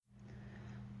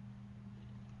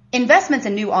Investments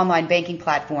in new online banking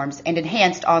platforms and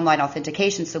enhanced online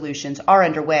authentication solutions are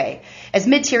underway as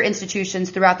mid-tier institutions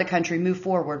throughout the country move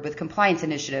forward with compliance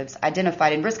initiatives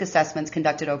identified in risk assessments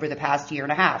conducted over the past year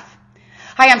and a half.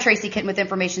 Hi, I'm Tracy Kitten with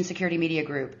Information Security Media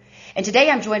Group, and today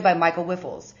I'm joined by Michael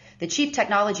Wiffles, the Chief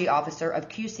Technology Officer of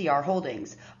QCR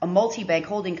Holdings, a multi-bank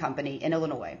holding company in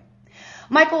Illinois.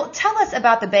 Michael, tell us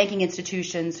about the banking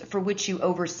institutions for which you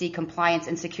oversee compliance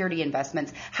and security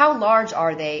investments. How large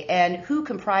are they, and who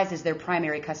comprises their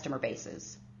primary customer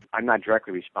bases? I'm not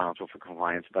directly responsible for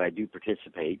compliance, but I do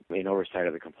participate in oversight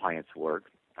of the compliance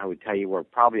work. I would tell you we're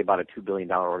probably about a $2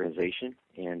 billion organization,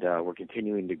 and we're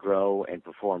continuing to grow and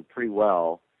perform pretty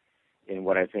well in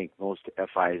what I think most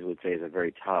FIs would say is a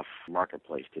very tough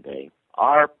marketplace today.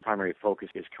 Our primary focus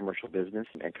is commercial business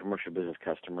and commercial business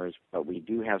customers, but we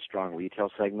do have strong retail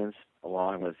segments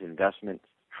along with investment,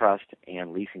 trust,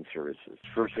 and leasing services.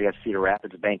 First, we have Cedar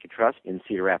Rapids Bank and Trust in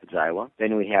Cedar Rapids, Iowa.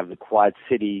 Then we have the Quad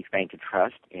City Bank and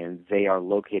Trust, and they are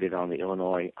located on the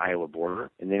Illinois-Iowa border.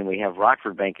 And then we have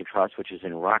Rockford Bank and Trust, which is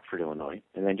in Rockford, Illinois.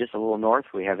 And then just a little north,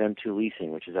 we have M2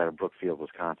 Leasing, which is out of Brookfield,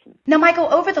 Wisconsin. Now,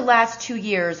 Michael, over the last 2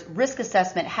 years, risk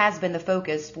assessment has been the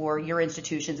focus for your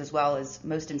institutions as well as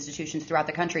most institutions throughout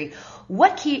the country.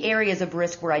 What key areas of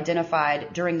risk were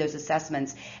identified during those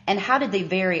assessments, and how did they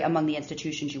vary among the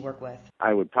institutions you work with?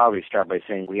 I would probably start by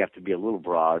saying we have to be a little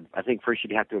broad. I think first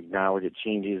you'd have to acknowledge that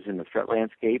changes in the threat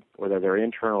landscape, whether they're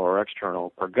internal or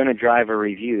external, are going to drive a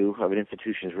review of an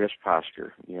institution's risk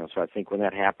posture. So I think when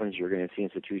that happens, you're going to see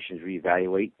institutions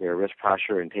reevaluate their risk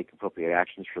posture and take appropriate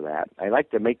actions for that. I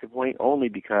like to make the point only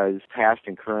because past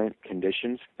and current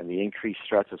conditions and the increased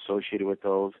threats associated with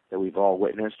those that we've all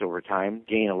witnessed over time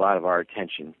gain a lot of our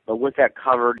attention. But with that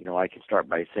covered, I can start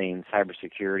by saying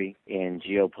cybersecurity and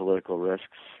geopolitical risks.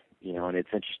 And it's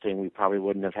interesting, we probably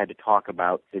wouldn't have had to talk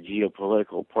about the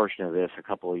geopolitical portion of this a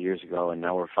couple of years ago, and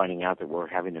now we're finding out that we're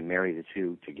having to marry the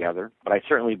two together. But I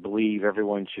certainly believe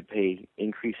everyone should pay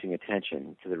increasing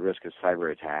attention to the risk of cyber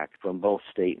attack from both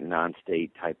state and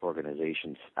non-state type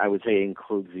organizations. I would say it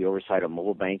includes the oversight of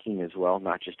mobile banking as well,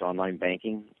 not just online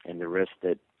banking, and the risks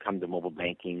that come to mobile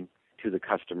banking to the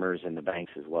customers and the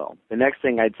banks as well. The next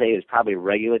thing I'd say is probably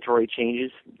regulatory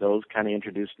changes. Those kind of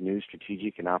introduce new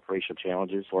strategic and operational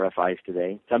challenges for FIs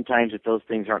today. Sometimes if those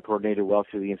things aren't coordinated well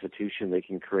through the institution, they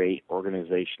can create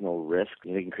organizational risk.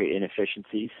 They can create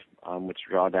inefficiencies, which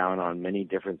draw down on many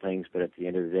different things, but at the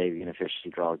end of the day, the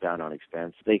inefficiency draws down on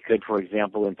expense. They could, for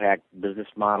example, impact business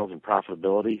models and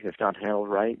profitability if not handled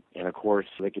right. And of course,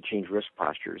 they could change risk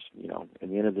postures. At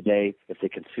the end of the day, if they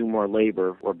consume more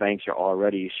labor where banks are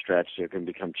already stretched, there can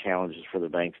become challenges for the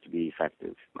banks to be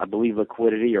effective. I believe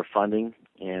liquidity or funding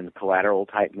and collateral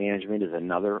type management is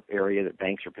another area that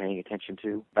banks are paying attention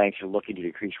to. Banks are looking to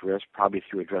decrease risk, probably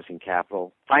through addressing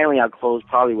capital. Finally, I'll close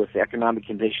probably with the economic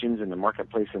conditions and the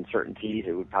marketplace uncertainties.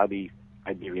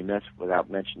 I'd be remiss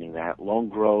without mentioning that. Loan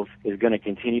growth is going to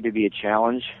continue to be a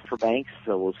challenge for banks,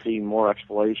 so we'll see more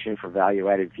exploration for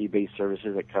value-added fee-based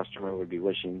services that customer would be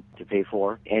wishing to pay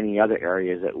for. Any other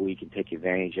areas that we can take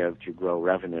advantage of to grow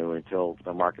revenue until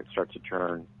the market starts to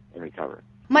turn and recover.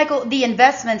 Michael, the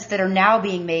investments that are now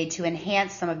being made to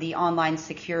enhance some of the online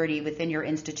security within your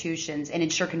institutions and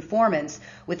ensure conformance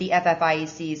with the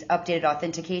FFIEC's updated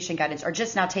authentication guidance are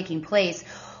just now taking place.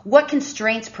 What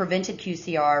constraints prevented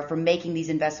QCR from making these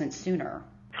investments sooner?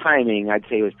 Timing, I'd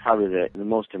say, was probably the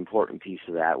most important piece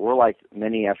of that. We're like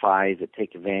many FIs that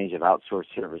take advantage of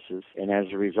outsourced services, and as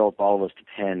a result, all of us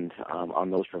depend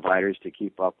on those providers to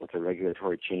keep up with the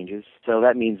regulatory changes. So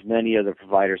that means many other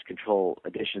providers control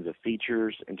additions of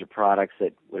features into products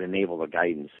that would enable the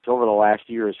guidance. So over the last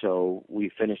year or so,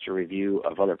 we finished a review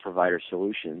of other provider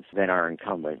solutions than our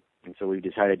incumbent. And so we've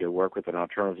decided to work with an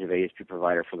alternative ASP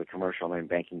provider for the commercial online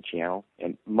banking channel.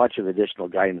 And much of the additional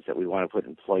guidance that we want to put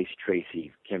in place,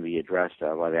 Tracy, can be addressed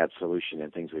by that solution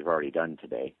and things we've already done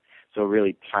today. So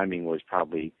really, timing was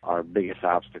probably our biggest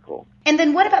obstacle. And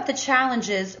then what about the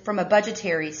challenges from a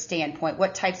budgetary standpoint?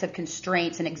 What types of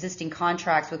constraints and existing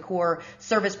contracts with core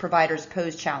service providers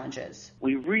pose challenges?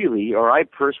 We really, or I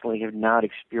personally, have not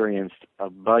experienced a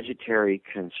budgetary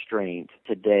constraint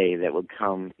today that would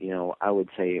come, I would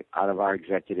say, out of our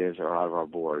executives or out of our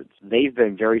boards. They've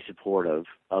been very supportive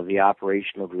of the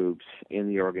operational groups in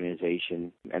the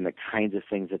organization and the kinds of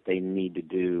things that they need to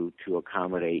do to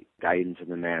accommodate guidance in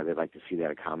the manner they'd like to see that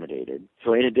accommodated.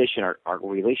 So in addition, our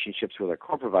relationships with our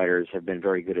core providers have been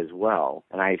very good as well,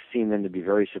 and I've seen them to be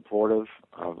very supportive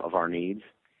of our needs,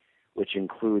 which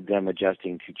include them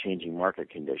adjusting to changing market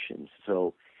conditions.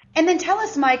 So And then tell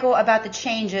us, Michael, about the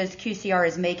changes QCR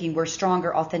is making where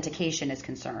stronger authentication is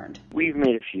concerned. We've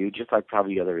made a few, just like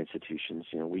probably other institutions.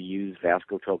 We use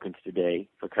Vasco tokens today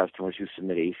for customers who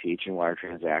submit ACH and wire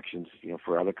transactions.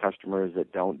 For other customers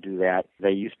that don't do that,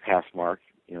 they use Passmark.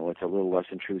 It's a little less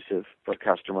intrusive for a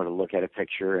customer to look at a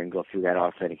picture and go through that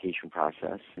authentication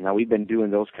process. Now, we've been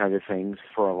doing those kinds of things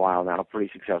for a while now, pretty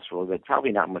successful, but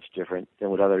probably not much different than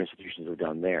what other institutions have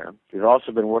done there. We've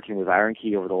also been working with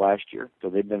IronKey over the last year, so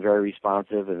they've been very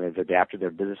responsive, and they've adapted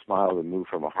their business model to move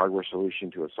from a hardware solution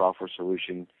to a software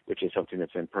solution, which is something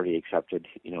that's been pretty accepted,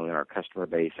 in our customer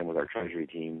base and with our treasury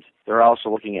teams. They're also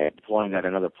looking at deploying that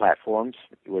on other platforms,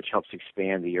 which helps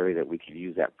expand the area that we could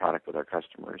use that product with our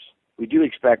customers. We do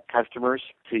expect customers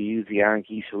to use the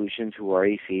IronKey solutions who are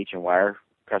ACH and wire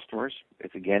customers.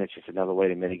 It's just another way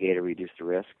to mitigate or reduce the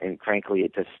risk. And frankly,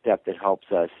 it's a step that helps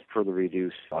us further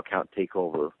reduce account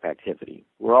takeover activity.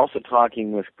 We're also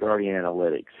talking with Guardian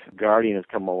Analytics. Guardian has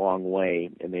come a long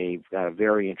way, and they've got a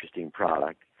very interesting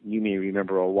product. You may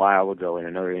remember a while ago in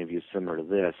another interview similar to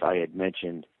this, I had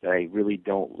mentioned that I really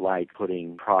don't like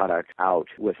putting products out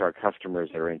with our customers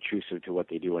that are intrusive to what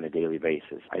they do on a daily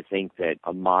basis. I think that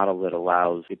a model that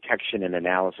allows detection and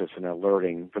analysis and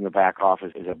alerting from the back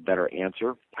office is a better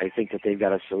answer. I think that they've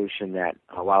got a solution that,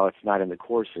 while it's not in the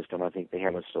core system, I think they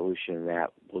have a solution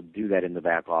that will do that in the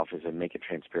back office and make it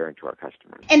transparent to our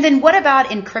customers. And then what about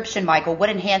encryption, Michael? What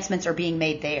enhancements are being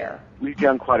made there? We've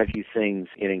done quite a few things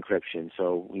in encryption.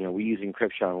 So, we use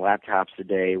encryption on laptops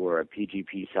today. We're a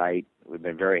PGP site. We've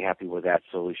been very happy with that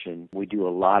solution. We do a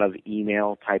lot of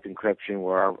email type encryption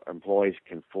where our employees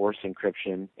can force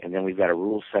encryption, and then we've got a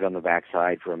rule set on the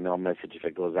backside for a mail message. If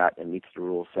it goes out and meets the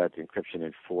rule set, the encryption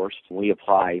is forced. We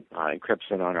apply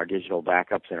encryption on our digital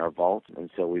backups in our vault, and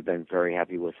so we've been very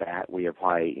happy with that. We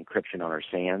apply encryption on our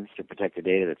SANs to protect the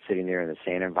data that's sitting there in the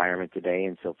SAN environment today,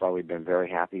 and so far we've been very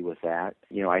happy with that.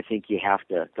 I think you have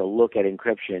to look at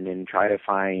encryption and try to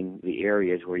find the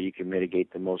areas where you can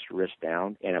mitigate the most risk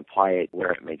down and apply it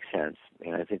where it makes sense.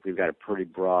 And I think we've got a pretty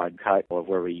broad cut of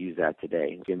where we use that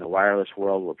today. In the wireless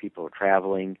world where people are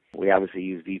traveling, we obviously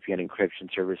use VPN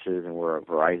encryption services, and we're a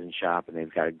Verizon shop, and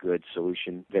they've got a good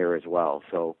solution there as well.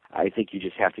 So I think you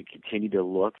just have to continue to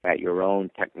look at your own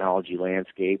technology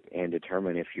landscape and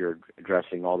determine if you're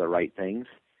addressing all the right things,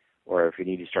 or if you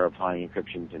need to start applying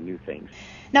encryption to new things.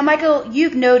 Now, Michael,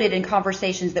 you've noted in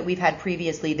conversations that we've had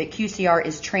previously that QCR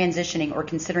is transitioning or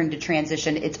considering to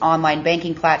transition its online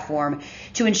banking platform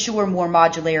to ensure more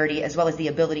modularity as well as the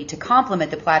ability to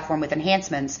complement the platform with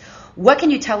enhancements. What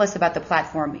can you tell us about the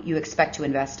platform you expect to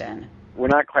invest in? We're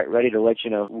not quite ready to let you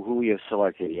know who we have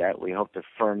selected yet. We hope to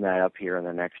firm that up here in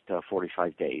the next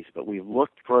 45 days. But we've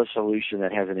looked for a solution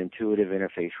that has an intuitive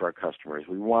interface for our customers.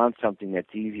 We want something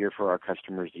that's easier for our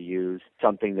customers to use,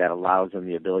 something that allows them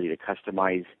the ability to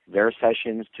customize their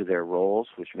sessions to their roles,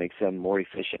 which makes them more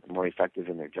efficient and more effective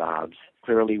in their jobs.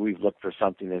 Clearly, we've looked for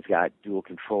something that's got dual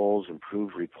controls,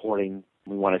 improved reporting.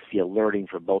 We want to see alerting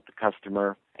for both the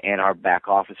customer and our back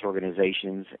office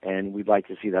organizations, and we'd like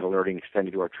to see that alerting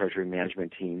extended to our treasury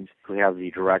management teams who have the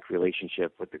direct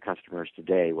relationship with the customers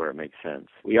today where it makes sense.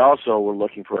 We also were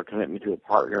looking for a commitment to a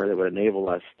partner that would enable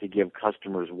us to give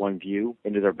customers one view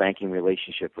into their banking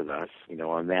relationship with us,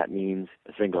 and that means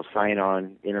a single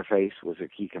sign-on interface was a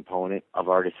key component of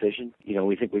our decision.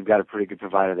 We think we've got a pretty good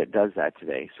provider that does that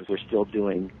today, so we're still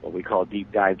doing what we call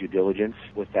deep dive due diligence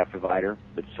with that provider,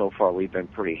 but so far we've been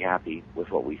pretty happy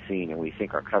with what we've seen, and we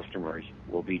think our customers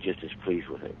will be just as pleased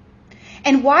with it.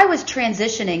 And why was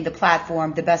transitioning the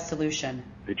platform the best solution?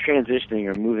 The transitioning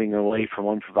or moving away from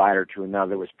one provider to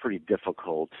another was pretty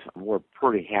difficult. We're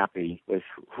pretty happy with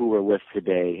who we're with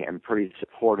today and pretty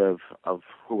supportive of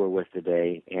who we're with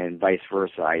today, and vice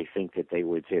versa. I think that they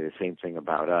would say the same thing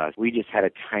about us. We just had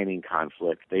a timing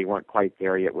conflict. They weren't quite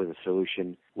there yet with a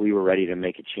solution. We were ready to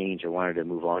make a change and wanted to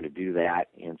move on to do that,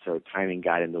 and so timing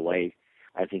got in the way,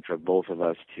 I think, for both of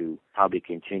us to probably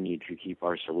continue to keep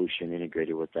our solution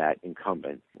integrated with that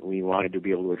incumbent. We wanted to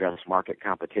be able to address market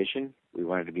competition. We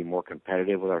wanted to be more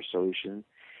competitive with our solution.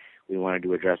 We wanted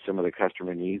to address some of the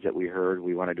customer needs that we heard.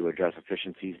 We wanted to address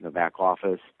efficiencies in the back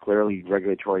office. Clearly,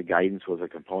 regulatory guidance was a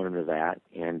component of that,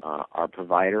 and our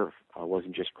provider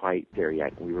wasn't just quite there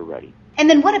yet. We were ready. And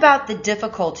then what about the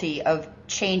difficulty of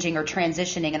changing or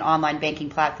transitioning an online banking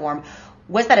platform?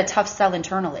 Was that a tough sell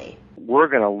internally? We're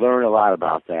going to learn a lot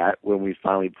about that when we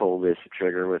finally pull this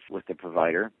trigger with the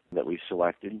provider. that we've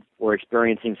selected. We're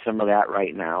experiencing some of that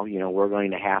right now. We're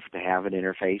going to have an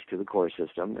interface to the core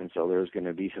system, and so there's going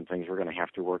to be some things we're going to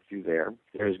have to work through there.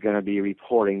 There's going to be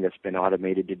reporting that's been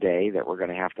automated today that we're going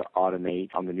to have to automate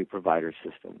on the new provider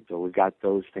system. So we've got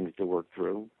those things to work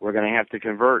through. We're going to have to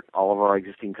convert all of our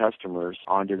existing customers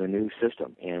onto the new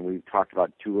system, and we've talked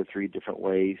about 2 or 3 different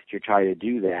ways to try to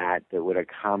do that would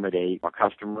accommodate our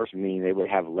customers, meaning they would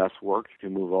have less work to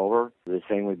move over. The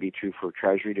same would be true for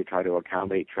Treasury, to try to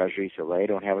accommodate Treasury so they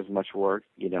don't have as much work,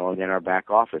 and then our back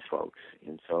office folks.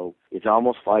 And so it's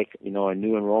almost like, a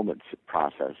new enrollment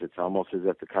process. It's almost as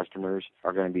if the customers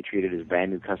are going to be treated as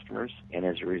brand new customers, and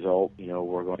as a result,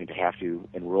 we're going to have to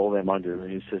enroll them onto the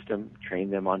new system,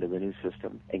 train them onto the new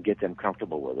system, and get them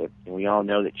comfortable with it. And we all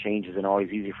know that change isn't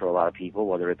always easy for a lot of people,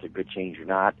 whether it's a good change or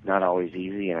not always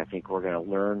easy, and I think we're going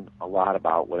to learn a lot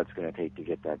about what it's going to take to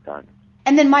get that done.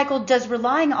 And then, Michael, does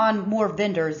relying on more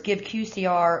vendors give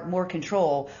QCR more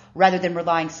control rather than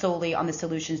relying solely on the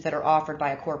solutions that are offered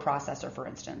by a core processor, for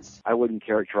instance? I wouldn't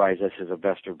characterize us as a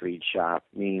best-of-breed shop,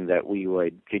 meaning that we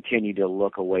would continue to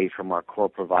look away from our core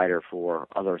provider for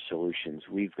other solutions.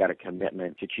 We've got a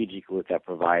commitment strategically with that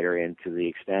provider, and to the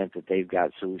extent that they've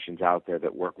got solutions out there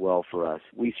that work well for us,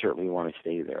 we certainly want to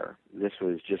stay there. This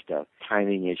was just a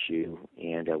timing issue,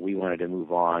 and we wanted to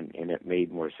move on, and it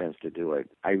made more sense to do it.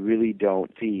 I really don't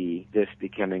see this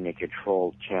becoming a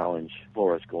control challenge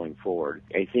for us going forward.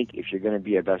 I think if you're going to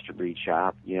be a best-of-breed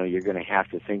shop, you're going to have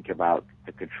to think about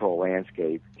the control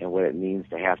landscape and what it means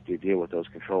to have to deal with those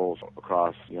controls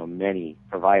across, many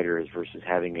providers versus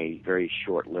having a very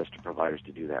short list of providers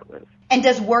to do that with. And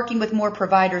does working with more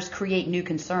providers create new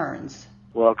concerns?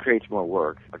 Well, it creates more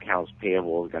work. Accounts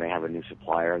payable is going to have a new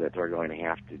supplier that they're going to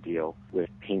have to deal with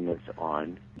payments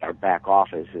on. Our back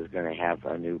office is going to have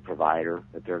a new provider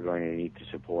that they're going to need to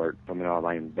support from an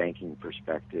online banking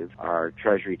perspective. Our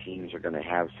treasury teams are going to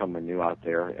have someone new out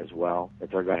there as well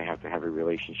that they're going to have a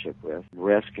relationship with.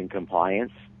 Risk and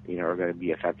compliance, are going to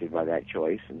be affected by that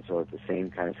choice, and so the same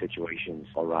kind of situations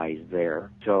arise there.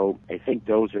 So I think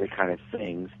those are the kind of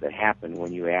things that happen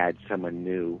when you add someone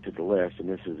new to the list, and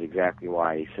this is exactly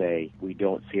why I say we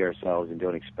don't see ourselves and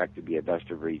don't expect to be a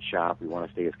best-of-breed shop. We want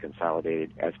to stay as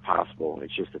consolidated as possible.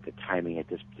 It's just that the timing at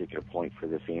this particular point for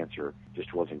this answer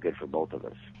just wasn't good for both of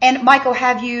us. And Michael,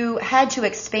 have you had to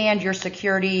expand your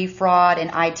security, fraud,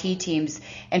 and IT teams,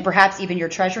 and perhaps even your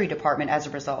treasury department as a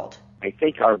result? I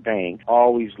think our bank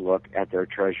always look at their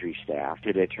treasury staff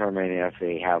to determine if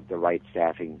they have the right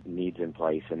staffing needs in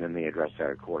place, and then they address that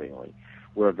accordingly.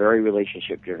 We're a very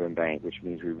relationship-driven bank, which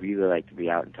means we really like to be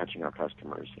out and touching our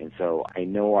customers. And so I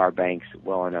know our banks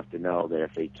well enough to know that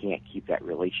if they can't keep that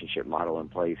relationship model in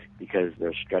place because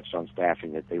they're stretched on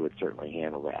staffing, that they would certainly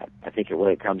handle that. I think when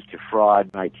it comes to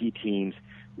fraud, IT teams,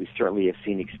 we certainly have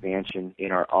seen expansion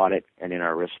in our audit and in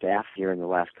our risk staff here in the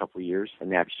last couple of years,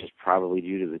 and that's just probably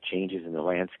due to the changes in the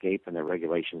landscape and the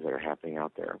regulations that are happening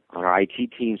out there. On our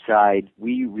IT team side,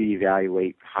 we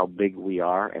reevaluate how big we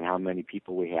are and how many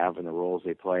people we have and the roles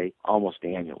they play almost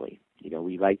annually.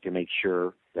 We like to make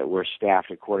sure that we're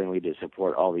staffed accordingly to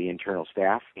support all the internal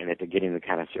staff and that they're getting the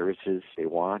kind of services they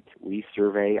want. We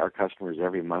survey our customers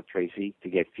every month, Tracy, to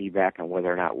get feedback on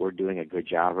whether or not we're doing a good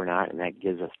job or not, and that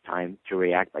gives us time to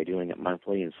react by doing it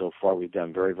monthly, and so far we've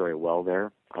done very, very well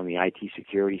there. On the IT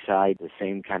security side, the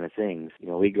same kind of things.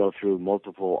 We go through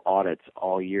multiple audits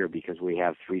all year because we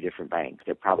have 3 different banks.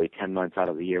 That probably 10 months out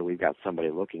of the year, we've got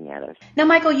somebody looking at us. Now,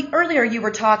 Michael, earlier you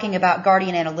were talking about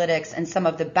Guardian Analytics and some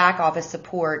of the back office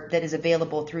support that is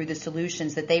available through the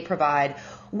solutions that they provide.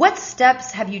 What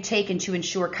steps have you taken to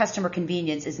ensure customer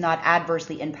convenience is not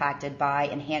adversely impacted by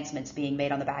enhancements being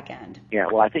made on the back end? Yeah,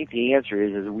 well, I think the answer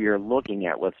is we are looking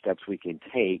at what steps we can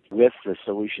take with the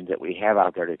solutions that we have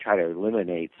out there to try to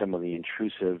eliminate some of the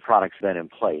intrusive products that are in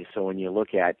place. So when you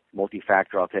look at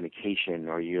multi-factor authentication,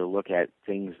 or you look at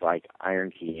things like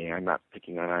IronKey, and I'm not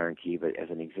picking on IronKey, but as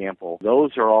an example,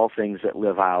 those are all things that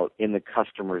live out in the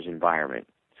customer's environment.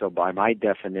 So by my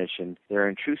definition, they're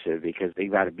intrusive because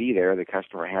they've got to be there. The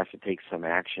customer has to take some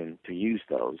action to use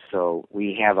those. So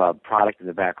we have a product in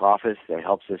the back office that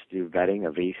helps us do vetting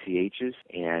of ACHs,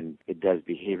 and it does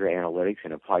behavior analytics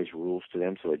and applies rules to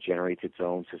them, so it generates its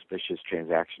own suspicious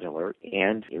transaction alert.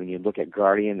 And when you look at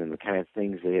Guardian and the kind of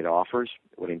things that it offers,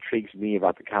 what intrigues me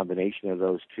about the combination of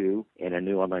those two in a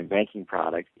new online banking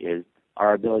product is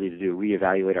our ability to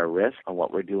reevaluate our risk on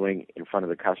what we're doing in front of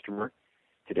the customer,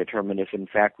 to determine if, in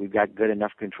fact, we've got good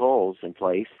enough controls in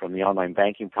place from the online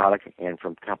banking product and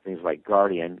from companies like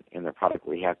Guardian and the product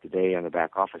we have today on the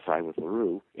back office side with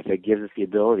LaRue, if it gives us the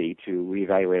ability to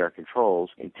reevaluate our controls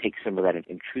and take some of that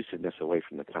intrusiveness away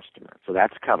from the customer. So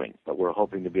that's coming, but we're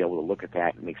hoping to be able to look at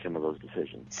that and make some of those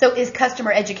decisions. So is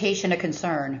customer education a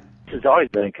concern? This has always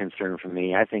been a concern for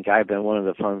me. I think I've been one of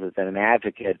the ones that's been an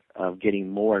advocate of getting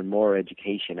more and more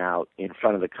education out in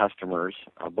front of the customers,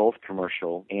 both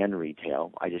commercial and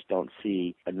retail. I just don't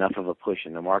see enough of a push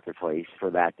in the marketplace for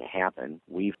that to happen.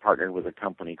 We've partnered with a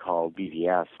company called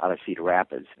BVS out of Cedar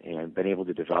Rapids and been able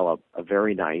to develop a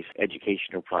very nice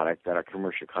educational product that our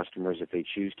commercial customers, if they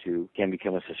choose to, can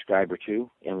become a subscriber to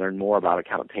and learn more about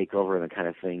account takeover and the kind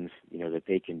of things, that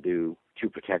they can do to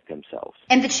protect themselves.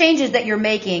 And the changes that you're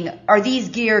making, are these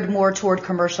geared more toward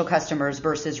commercial customers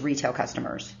versus retail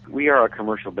customers? We are a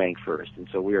commercial bank first, and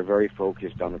so we are very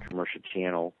focused on the commercial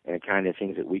channel and the kind of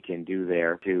things that we can do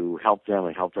there to help them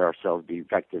and help ourselves be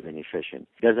effective and efficient.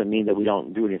 It doesn't mean that we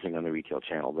don't do anything on the retail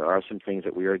channel. There are some things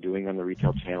that we are doing on the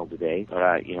retail channel today, but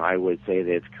I would say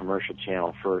that it's commercial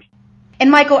channel first. And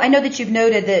Michael, I know that you've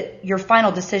noted that your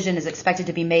final decision is expected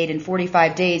to be made in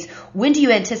 45 days. When do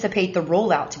you anticipate the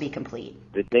rollout to be complete?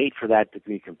 The date for that to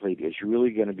be complete is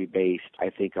really going to be based, I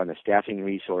think, on the staffing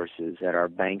resources that our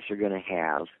banks are going to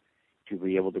have to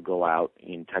be able to go out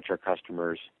and touch our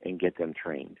customers and get them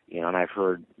trained. And I've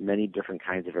heard many different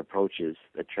kinds of approaches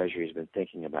that Treasury has been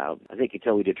thinking about. I think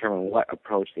until we determine what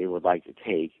approach they would like to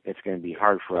take, it's going to be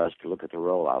hard for us to look at the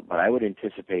rollout. But I would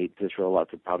anticipate this rollout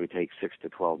to probably take 6 to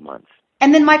 12 months.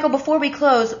 And then, Michael, before we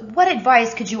close, what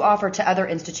advice could you offer to other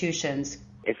institutions?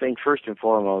 I think first and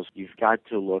foremost, you've got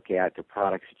to look at the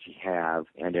products that you have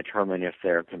and determine if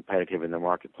they're competitive in the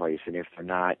marketplace. And if they're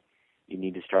not, you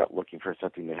need to start looking for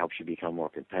something that helps you become more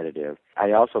competitive.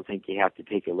 I also think you have to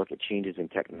take a look at changes in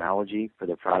technology for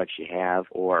the products you have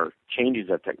or changes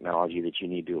of technology that you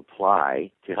need to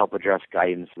apply to help address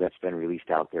guidance that's been released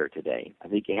out there today. I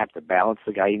think you have to balance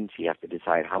the guidance. You have to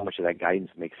decide how much of that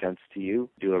guidance makes sense to you,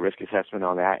 do a risk assessment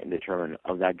on that, and determine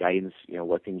of that guidance,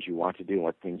 what things you want to do and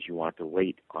what things you want to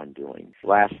wait on doing.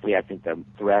 Lastly, I think the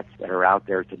threats that are out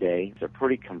there today are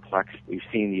pretty complex. We've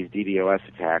seen these DDoS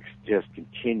attacks just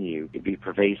continue to be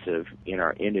pervasive in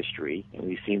our industry, and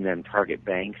we've seen them target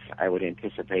banks. I would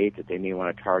anticipate that they may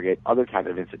want to target other types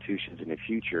of institutions in the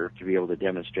future to be able to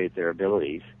demonstrate their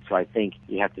abilities. So I think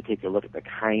you have to take a look at the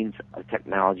kinds of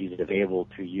technologies that are available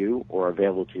to you or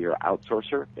available to your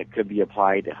outsourcer that could be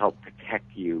applied to help protect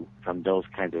you from those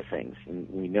kinds of things. And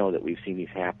we know that we've seen these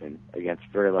happen against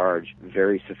very large,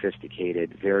 very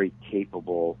sophisticated, very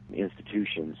capable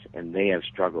institutions, and they have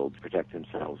struggled to protect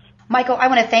themselves. Michael, I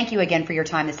want to thank you again for your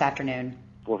time this afternoon.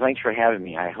 Well, thanks for having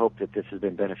me. I hope that this has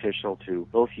been beneficial to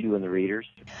both you and the readers.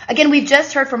 Again, we've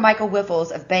just heard from Michael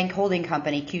Wiffles of bank holding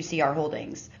company QCR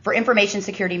Holdings. For Information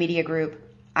Security Media Group,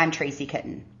 I'm Tracy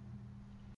Kitten.